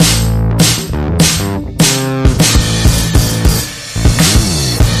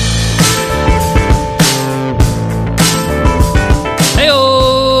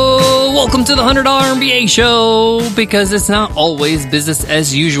$100 MBA show, because it's not always business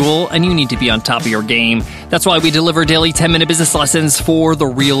as usual and you need to be on top of your game. That's why we deliver daily 10-minute business lessons for the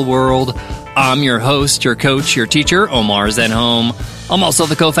real world. I'm your host, your coach, your teacher, Omar Zenhom. I'm also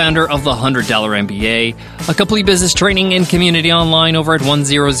the co-founder of the $100 MBA, a complete business training and community online over at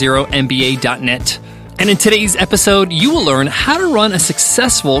 100mba.net. And in today's episode, you will learn how to run a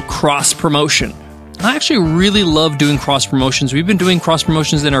successful cross-promotion. I actually really love doing cross-promotions. We've been doing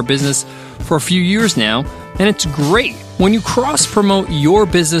cross-promotions in our business for a few years now, and it's great. When you cross-promote your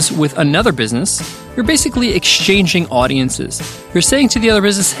business with another business, you're basically exchanging audiences. You're saying to the other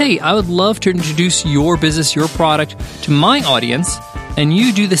business, hey, I would love to introduce your business, your product to my audience, and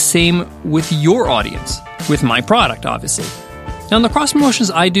you do the same with your audience, with my product, obviously. Now, in the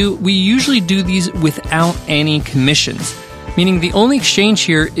cross-promotions I do, we usually do these without any commissions. Meaning the only exchange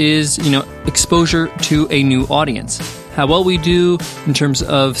here is, exposure to a new audience. How well we do in terms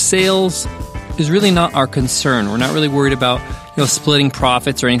of sales is really not our concern. We're not really worried about, splitting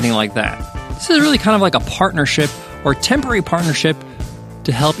profits or anything like that. This is really kind of like a partnership or temporary partnership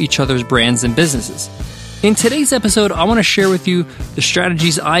to help each other's brands and businesses. In today's episode, I want to share with you the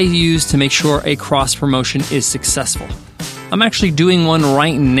strategies I use to make sure a cross-promotion is successful. I'm actually doing one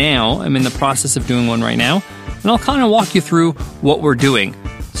right now. I'm in the process of doing one right now. And I'll kind of walk you through what we're doing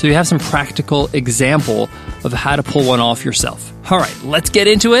so you have some practical example of how to pull one off yourself. All right, let's get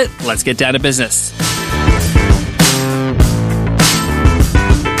into it. Let's get down to business.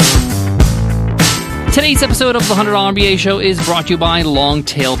 Today's episode of the $100 MBA show is brought to you by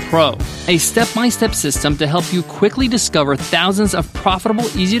Longtail Pro, a step-by-step system to help you quickly discover thousands of profitable,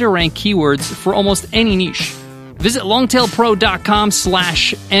 easy-to-rank keywords for almost any niche. Visit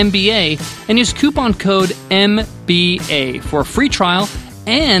longtailpro.com/MBA and use coupon code MBA for a free trial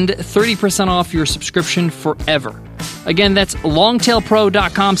and 30% off your subscription forever. Again, that's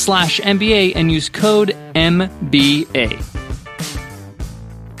longtailpro.com/MBA and use code MBA.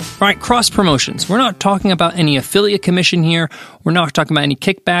 All right, cross promotions. We're not talking about any affiliate commission here. We're not talking about any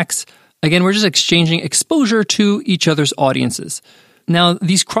kickbacks. Again, we're just exchanging exposure to each other's audiences. Now,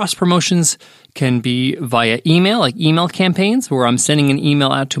 these cross promotions can be via email, like email campaigns, where I'm sending an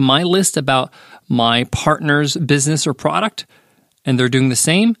email out to my list about my partner's business or product, and they're doing the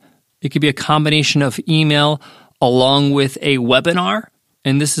same. It could be a combination of email along with a webinar,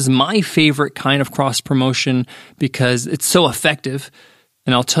 and this is my favorite kind of cross promotion because it's so effective,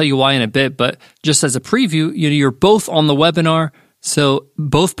 and I'll tell you why in a bit, but just as a preview, you're both on the webinar, so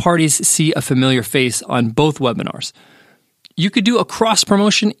both parties see a familiar face on both webinars. You could do a cross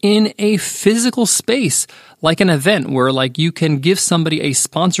promotion in a physical space, like an event where you can give somebody a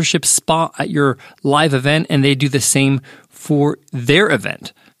sponsorship spot at your live event and they do the same for their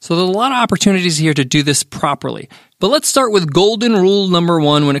event. So there's a lot of opportunities here to do this properly. But let's start with golden rule number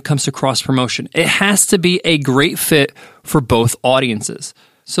 1 when it comes to cross promotion. It has to be a great fit for both audiences.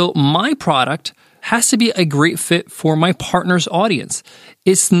 So my product has to be a great fit for my partner's audience.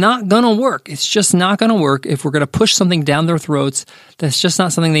 It's not going to work. It's just not going to work if we're going to push something down their throats that's just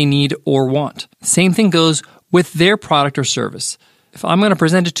not something they need or want. Same thing goes with their product or service. If I'm going to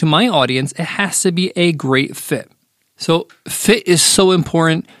present it to my audience, it has to be a great fit. So fit is so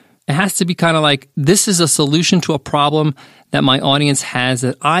important. It has to be kind of like, this is a solution to a problem that my audience has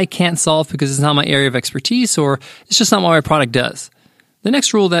that I can't solve because it's not my area of expertise or it's just not what my product does. The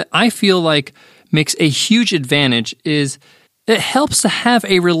next rule that I feel like makes a huge advantage is it helps to have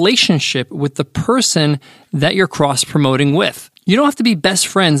a relationship with the person that you're cross-promoting with. You don't have to be best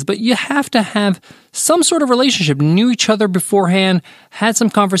friends, but you have to have some sort of relationship. Knew each other beforehand, had some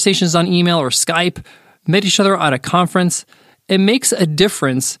conversations on email or Skype, met each other at a conference. It makes a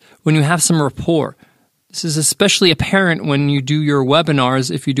difference when you have some rapport. This is especially apparent when you do your webinars,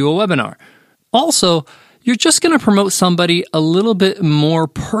 if you do a webinar. Also, you're just going to promote somebody a little bit more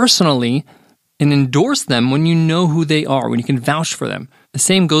personally and endorse them when you know who they are, when you can vouch for them. The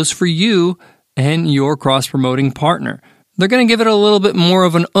same goes for you and your cross-promoting partner. They're going to give it a little bit more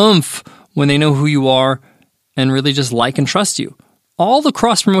of an oomph when they know who you are and really just like and trust you. All the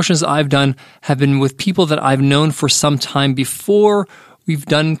cross-promotions I've done have been with people that I've known for some time before we've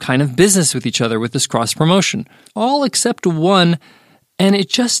done kind of business with each other with this cross-promotion. All except one, and it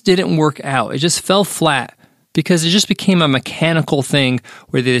just didn't work out. It just fell flat. Because it just became a mechanical thing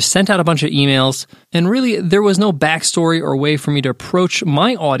where they just sent out a bunch of emails, and really there was no backstory or way for me to approach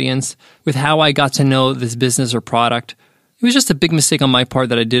my audience with how I got to know this business or product. It was just a big mistake on my part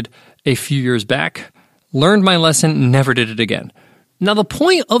that I did a few years back. Learned my lesson, never did it again. Now, the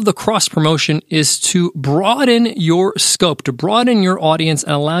point of the cross-promotion is to broaden your scope, to broaden your audience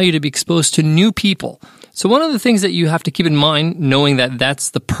and allow you to be exposed to new people. So one of the things that you have to keep in mind, knowing that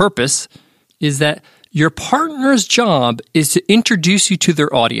that's the purpose, is that your partner's job is to introduce you to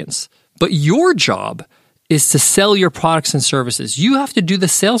their audience, but your job is to sell your products and services. You have to do the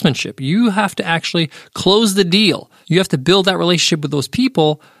salesmanship. You have to actually close the deal. You have to build that relationship with those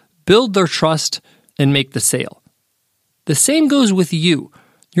people, build their trust, and make the sale. The same goes with you.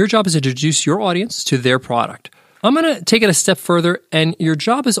 Your job is to introduce your audience to their product. I'm going to take it a step further, and your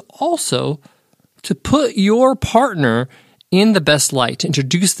job is also to put your partner in the best light, to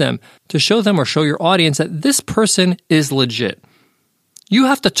introduce them, to show them or show your audience that this person is legit. You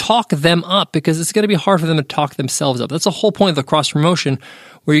have to talk them up because it's going to be hard for them to talk themselves up. That's the whole point of the cross-promotion,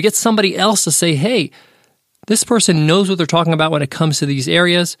 where you get somebody else to say, hey, this person knows what they're talking about when it comes to these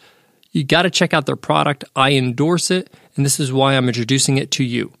areas. You got to check out their product. I endorse it, and this is why I'm introducing it to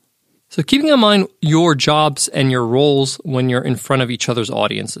you. So keeping in mind your jobs and your roles when you're in front of each other's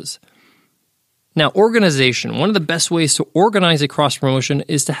audiences. Now, organization. One of the best ways to organize a cross-promotion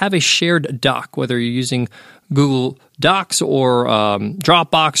is to have a shared doc, whether you're using Google Docs or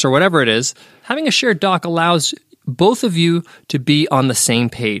Dropbox or whatever it is. Having a shared doc allows both of you to be on the same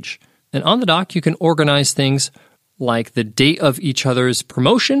page. And on the doc, you can organize things like the date of each other's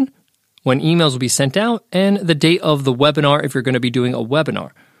promotion, when emails will be sent out, and the date of the webinar if you're going to be doing a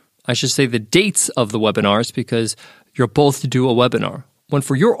webinar. I should say the dates of the webinars because you're both to do a webinar. One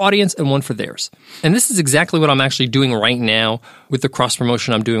for your audience and one for theirs. And this is exactly what I'm actually doing right now with the cross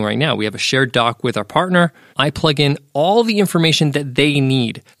promotion I'm doing right now. We have a shared doc with our partner. I plug in all the information that they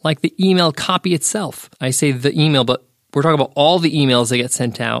need, like the email copy itself. I say the email, but we're talking about all the emails that get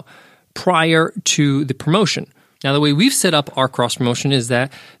sent out prior to the promotion. Now, the way we've set up our cross promotion is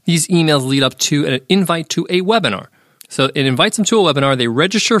that these emails lead up to an invite to a webinar. So it invites them to a webinar. They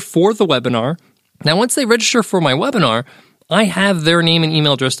register for the webinar. Now, once they register for my webinar, I have their name and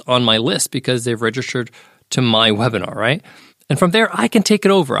email address on my list because they've registered to my webinar, right? And from there, I can take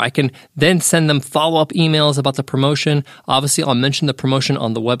it over. I can then send them follow-up emails about the promotion. Obviously, I'll mention the promotion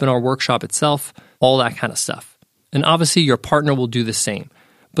on the webinar workshop itself, all that kind of stuff. And obviously, your partner will do the same.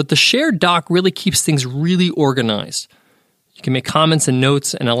 But the shared doc really keeps things really organized. You can make comments and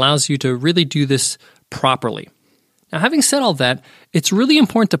notes and allows you to really do this properly. Now, having said all that, it's really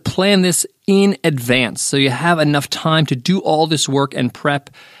important to plan this in advance so you have enough time to do all this work and prep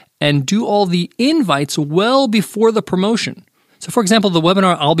and do all the invites well before the promotion. So, for example, the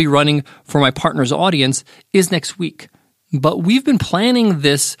webinar I'll be running for my partner's audience is next week. But we've been planning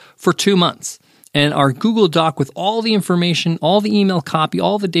this for 2 months. And our Google Doc with all the information, all the email copy,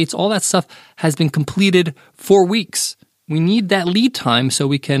 all the dates, all that stuff has been completed for weeks. We need that lead time so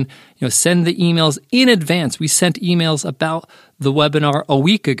we can, send the emails in advance. We sent emails about the webinar a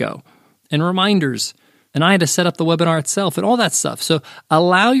week ago and reminders. And I had to set up the webinar itself and all that stuff. So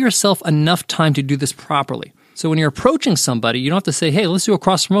allow yourself enough time to do this properly. So when you're approaching somebody, you don't have to say, hey, let's do a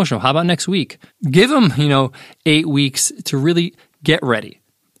cross promotion. How about next week? Give them, 8 weeks to really get ready.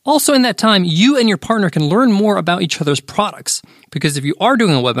 Also in that time, you and your partner can learn more about each other's products. Because if you are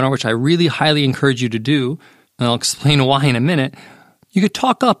doing a webinar, which I really highly encourage you to do, and I'll explain why in a minute, you could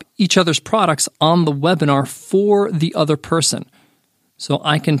talk up each other's products on the webinar for the other person. So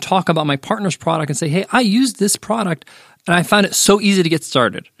I can talk about my partner's product and say, hey, I used this product and I found it so easy to get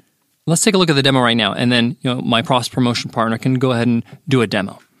started. Let's take a look at the demo right now. And then, my cross-promotion partner can go ahead and do a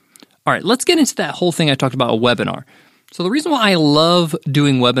demo. All right, let's get into that whole thing I talked about, a webinar. So the reason why I love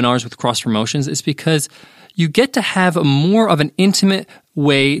doing webinars with cross-promotions is because you get to have more of an intimate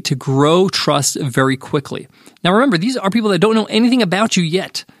way to grow trust very quickly. Now remember, these are people that don't know anything about you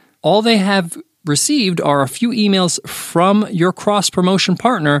yet. All they have received are a few emails from your cross-promotion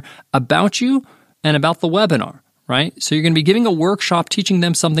partner about you and about the webinar, right? So you're going to be giving a workshop, teaching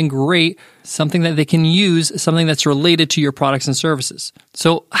them something great, something that they can use, something that's related to your products and services.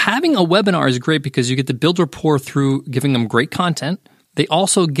 So having a webinar is great because you get to build rapport through giving them great content. They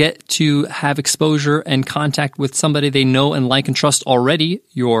also get to have exposure and contact with somebody they know and like and trust already,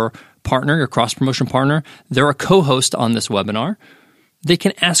 your partner, your cross-promotion partner. They're a co-host on this webinar. They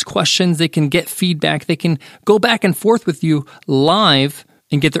can ask questions. They can get feedback. They can go back and forth with you live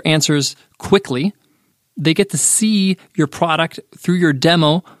and get their answers quickly. They get to see your product through your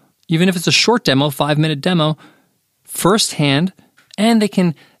demo, even if it's a short demo, 5-minute demo, firsthand, and they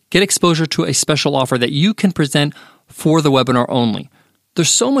can get exposure to a special offer that you can present for the webinar only. There's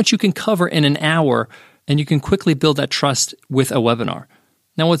so much you can cover in an hour, and you can quickly build that trust with a webinar.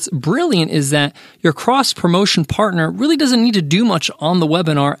 Now, what's brilliant is that your cross-promotion partner really doesn't need to do much on the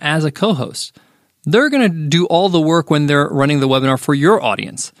webinar as a co-host. They're going to do all the work when they're running the webinar for your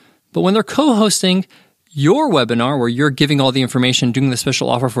audience. But when they're co-hosting your webinar, where you're giving all the information, doing the special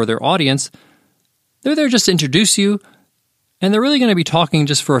offer for their audience, they're there just to introduce you, and they're really going to be talking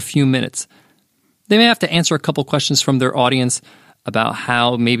just for a few minutes. They may have to answer a couple questions from their audience about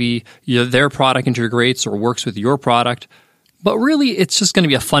how maybe their product integrates or works with your product. But really, it's just going to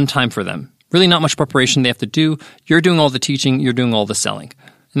be a fun time for them. Really not much preparation they have to do. You're doing all the teaching. You're doing all the selling.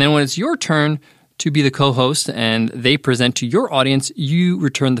 And then when it's your turn to be the co-host and they present to your audience, you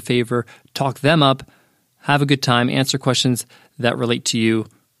return the favor, talk them up, have a good time, answer questions that relate to you.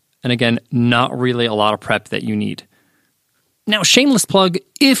 And again, not really a lot of prep that you need. Now, shameless plug,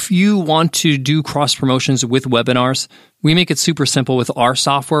 if you want to do cross promotions with webinars, we make it super simple with our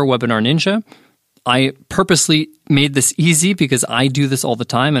software, Webinar Ninja. I purposely made this easy because I do this all the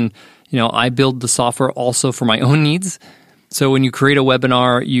time, and I build the software also for my own needs. So when you create a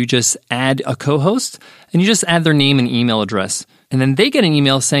webinar, you just add a co-host and you just add their name and email address. And then they get an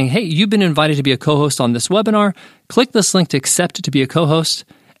email saying, hey, you've been invited to be a co-host on this webinar. Click this link to accept to be a co-host.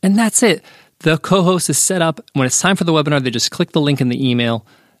 And that's it. The co-host is set up. When it's time for the webinar, they just click the link in the email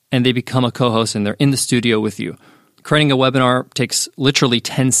and they become a co-host and they're in the studio with you. Creating a webinar takes literally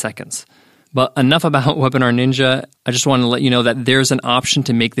 10 seconds. But enough about Webinar Ninja. I just want to let you know that there's an option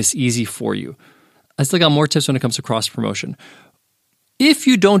to make this easy for you. I still got more tips when it comes to cross-promotion. If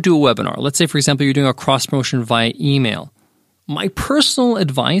you don't do a webinar, let's say, for example, you're doing a cross-promotion via email, my personal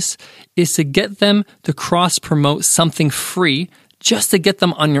advice is to get them to cross-promote something free just to get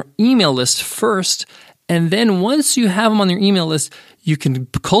them on your email list first. And then once you have them on your email list, you can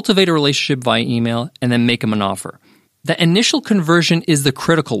cultivate a relationship via email and then make them an offer. The initial conversion is the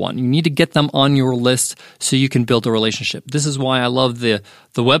critical one. You need to get them on your list so you can build a relationship. This is why I love the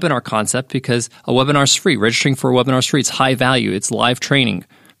webinar concept, because a webinar is free. Registering for a webinar is free. It's high value. It's live training.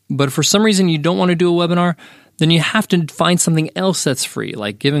 But if for some reason you don't want to do a webinar, then you have to find something else that's free,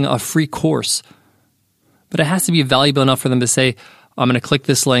 like giving a free course. But it has to be valuable enough for them to say, I'm going to click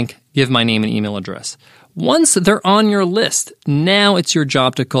this link, give my name and email address. Once they're on your list, now it's your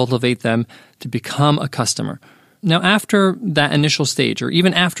job to cultivate them to become a customer. Now, after that initial stage, or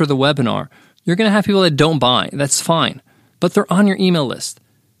even after the webinar, you're going to have people that don't buy. That's fine. But they're on your email list.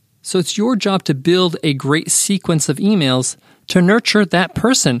 So it's your job to build a great sequence of emails to nurture that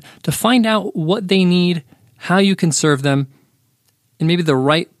person, to find out what they need, how you can serve them, and maybe the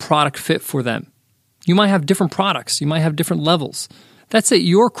right product fit for them. You might have different products. You might have different levels. That's it.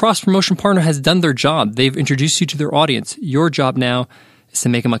 Your cross-promotion partner has done their job. They've introduced you to their audience. Your job now is to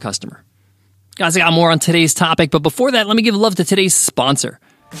make them a customer. Guys, I got more on today's topic, but before that, let me give love to today's sponsor.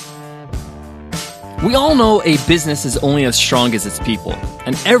 We all know a business is only as strong as its people,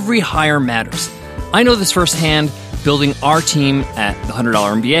 and every hire matters. I know this firsthand, building our team at the $100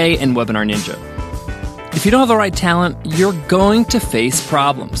 MBA and Webinar Ninja. If you don't have the right talent, you're going to face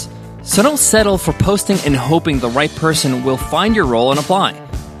problems. So don't settle for posting and hoping the right person will find your role and apply.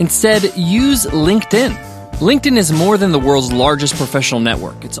 Instead, use LinkedIn. LinkedIn is more than the world's largest professional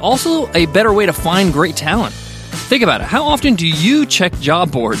network. It's also a better way to find great talent. Think about it. How often do you check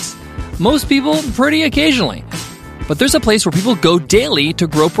job boards? Most people, pretty occasionally. But there's a place where people go daily to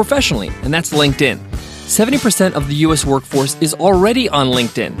grow professionally, and that's LinkedIn. 70% of the U.S. workforce is already on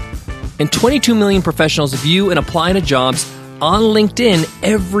LinkedIn. And 22 million professionals view and apply to jobs on LinkedIn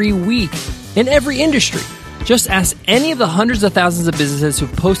every week in every industry. Just ask any of the hundreds of thousands of businesses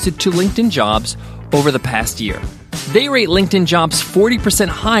who've posted to LinkedIn jobs over the past year. They rate LinkedIn jobs 40%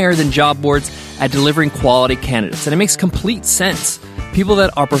 higher than job boards at delivering quality candidates. And it makes complete sense. People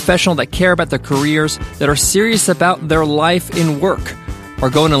that are professional, that care about their careers, that are serious about their life in work are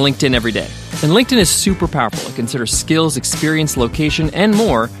going to LinkedIn every day. And LinkedIn is super powerful. It considers skills, experience, location, and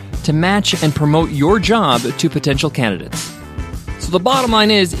more to match and promote your job to potential candidates. So the bottom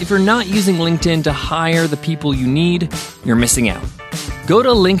line is, if you're not using LinkedIn to hire the people you need, you're missing out. Go to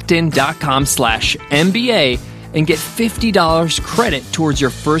linkedin.com/MBA and get $50 credit towards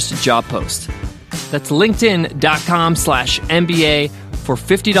your first job post. That's linkedin.com/MBA for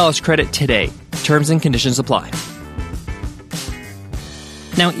 $50 credit today. Terms and conditions apply.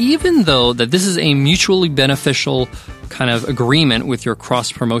 Now, even though that this is a mutually beneficial kind of agreement with your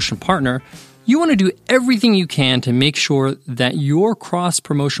cross-promotion partner, you want to do everything you can to make sure that your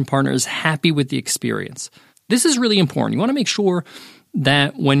cross-promotion partner is happy with the experience. This is really important. You want to make sure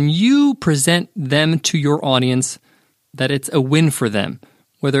that when you present them to your audience, that it's a win for them,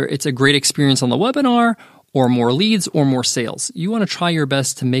 whether it's a great experience on the webinar or more leads or more sales. You want to try your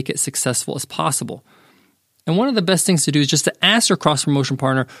best to make it successful as possible. And one of the best things to do is just to ask your cross-promotion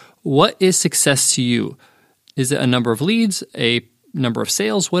partner, what is success to you? Is it a number of leads, a number of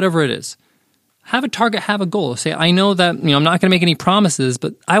sales, whatever it is? Have a target, have a goal. Say, I know that I'm not going to make any promises,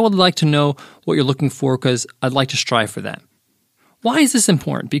 but I would like to know what you're looking for because I'd like to strive for that. Why is this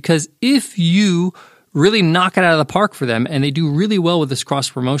important? Because if you really knock it out of the park for them and they do really well with this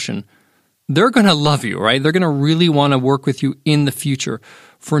cross-promotion, they're going to love you, right? They're going to really want to work with you in the future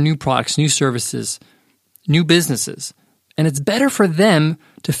for new products, new services, new businesses. And it's better for them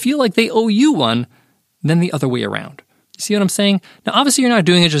to feel like they owe you one than the other way around. You see what I'm saying? Now, obviously, you're not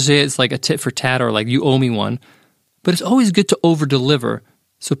doing it just so it's like a tit for tat or like you owe me one, but it's always good to over-deliver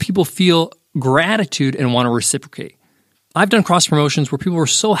so people feel gratitude and want to reciprocate. I've done cross-promotions where people were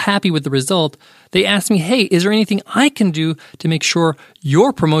so happy with the result, they asked me, hey, is there anything I can do to make sure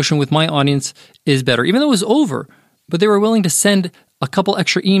your promotion with my audience is better? Even though it was over, but they were willing to send a couple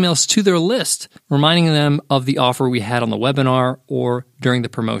extra emails to their list, reminding them of the offer we had on the webinar or during the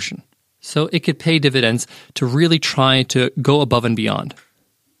promotion. So it could pay dividends to really try to go above and beyond.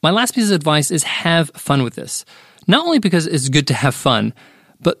 My last piece of advice is have fun with this. Not only because it's good to have fun,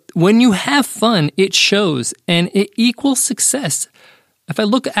 but when you have fun, it shows and it equals success. If I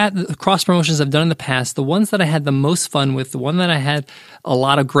look at the cross promotions I've done in the past, the ones that I had the most fun with, the one that I had a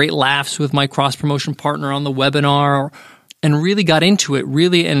lot of great laughs with my cross promotion partner on the webinar and really got into it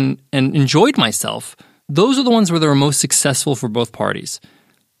really and enjoyed myself, those are the ones where they were most successful for both parties.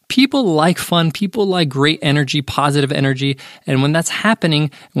 People like fun, people like great energy, positive energy, and when that's happening,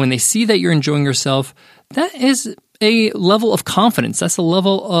 when they see that you're enjoying yourself, that is a level of confidence. That's a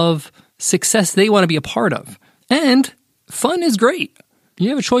level of success they want to be a part of. And fun is great. You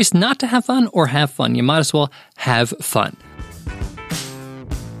have a choice not to have fun or have fun. You might as well have fun.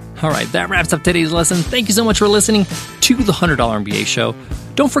 All right, that wraps up today's lesson. Thank you so much for listening to the $100 MBA Show.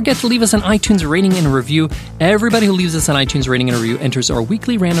 Don't forget to leave us an iTunes rating and a review. Everybody who leaves us an iTunes rating and a review enters our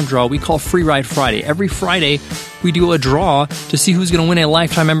weekly random draw we call Free Ride Friday. Every Friday, we do a draw to see who's going to win a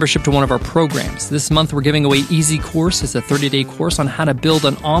lifetime membership to one of our programs. This month, we're giving away Easy Course. It's a 30-day course on how to build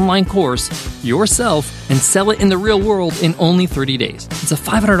an online course yourself and sell it in the real world in only 30 days. It's a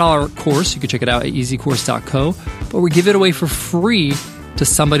 $500 course. You can check it out at easycourse.co, but we give it away for free to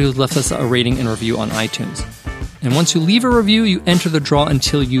somebody who's left us a rating and review on iTunes. And once you leave a review, you enter the draw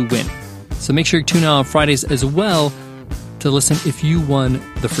until you win. So make sure you tune in on Fridays as well to listen if you won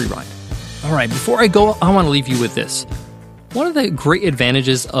the free ride. All right, before I go, I want to leave you with this. One of the great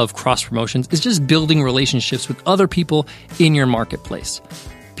advantages of cross promotions is just building relationships with other people in your marketplace.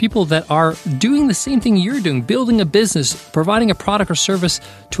 People that are doing the same thing you're doing, building a business, providing a product or service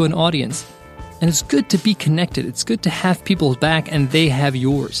to an audience. And it's good to be connected. It's good to have people's back and they have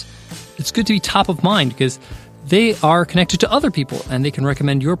yours. It's good to be top of mind because they are connected to other people and they can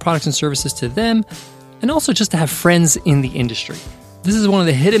recommend your products and services to them, and also just to have friends in the industry. This is one of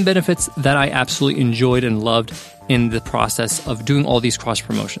the hidden benefits that I absolutely enjoyed and loved in the process of doing all these cross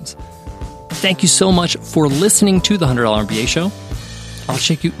promotions. Thank you so much for listening to the $100 MBA Show. I'll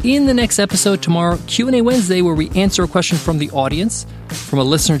check you in the next episode tomorrow, Q&A Wednesday, where we answer a question from the audience, from a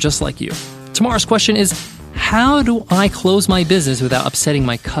listener just like you. Tomorrow's question is, how do I close my business without upsetting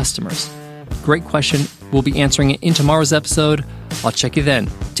my customers? Great question. We'll be answering it in tomorrow's episode. I'll check you then.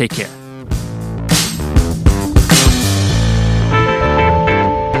 Take care.